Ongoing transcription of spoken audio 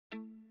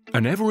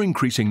An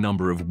ever-increasing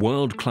number of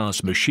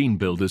world-class machine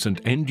builders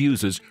and end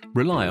users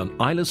rely on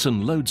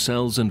Eilersen load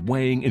cells and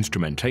weighing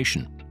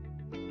instrumentation.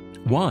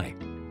 Why?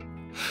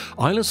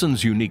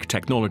 Eilersen's unique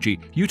technology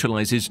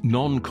utilizes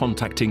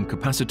non-contacting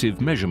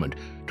capacitive measurement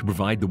to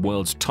provide the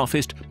world's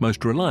toughest,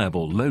 most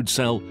reliable load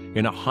cell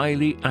in a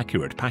highly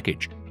accurate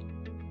package.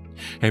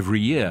 Every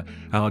year,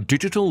 our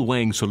digital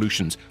weighing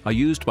solutions are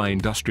used by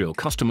industrial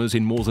customers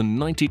in more than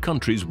 90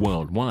 countries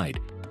worldwide.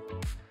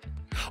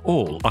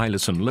 All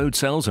Eilersen load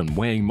cells and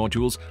weighing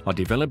modules are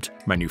developed,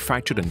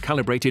 manufactured and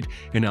calibrated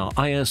in our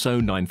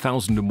ISO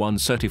 9001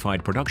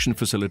 certified production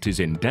facilities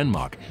in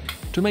Denmark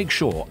to make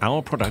sure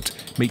our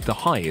products meet the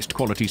highest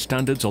quality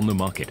standards on the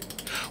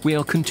market. We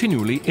are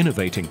continually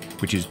innovating,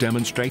 which is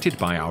demonstrated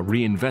by our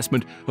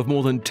reinvestment of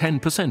more than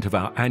 10% of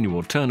our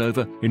annual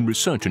turnover in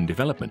research and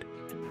development.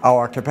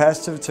 Our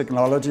capacitive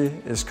technology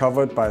is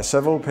covered by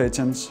several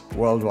patents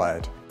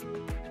worldwide.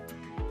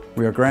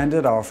 We are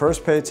granted our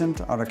first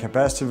patent on a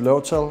capacitive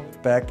load cell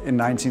back in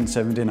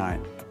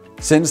 1979.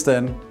 Since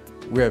then,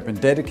 we have been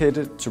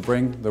dedicated to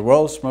bring the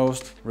world's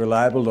most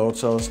reliable load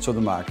cells to the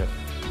market.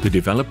 The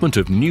development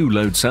of new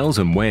load cells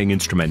and weighing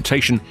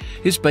instrumentation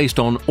is based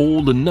on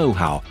all the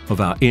know-how of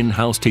our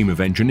in-house team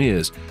of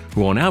engineers,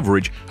 who on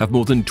average have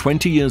more than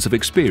 20 years of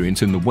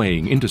experience in the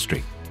weighing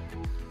industry.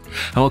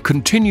 Our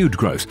continued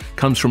growth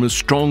comes from a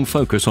strong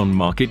focus on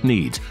market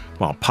needs,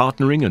 while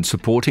partnering and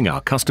supporting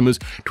our customers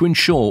to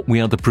ensure we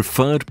are the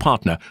preferred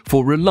partner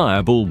for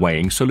reliable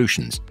weighing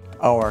solutions.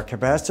 Our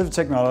capacitive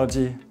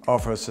technology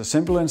offers a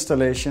simple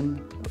installation,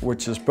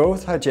 which is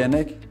both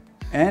hygienic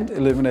and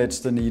eliminates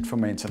the need for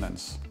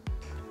maintenance.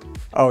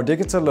 Our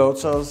digital load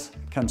cells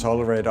can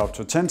tolerate up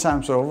to 10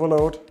 times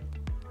overload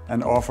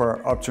and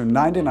offer up to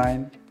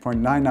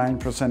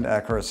 99.99%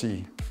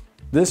 accuracy.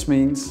 This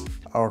means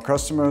our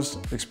customers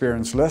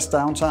experience less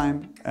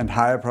downtime and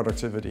higher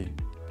productivity.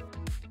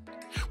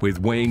 With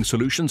weighing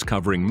solutions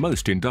covering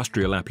most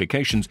industrial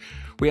applications,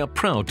 we are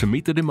proud to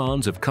meet the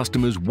demands of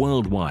customers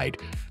worldwide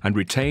and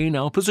retain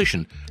our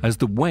position as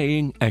the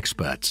weighing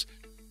experts.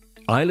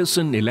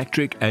 Eilersen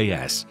Electric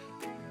AS,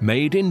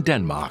 made in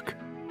Denmark,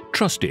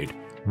 trusted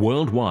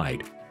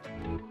worldwide.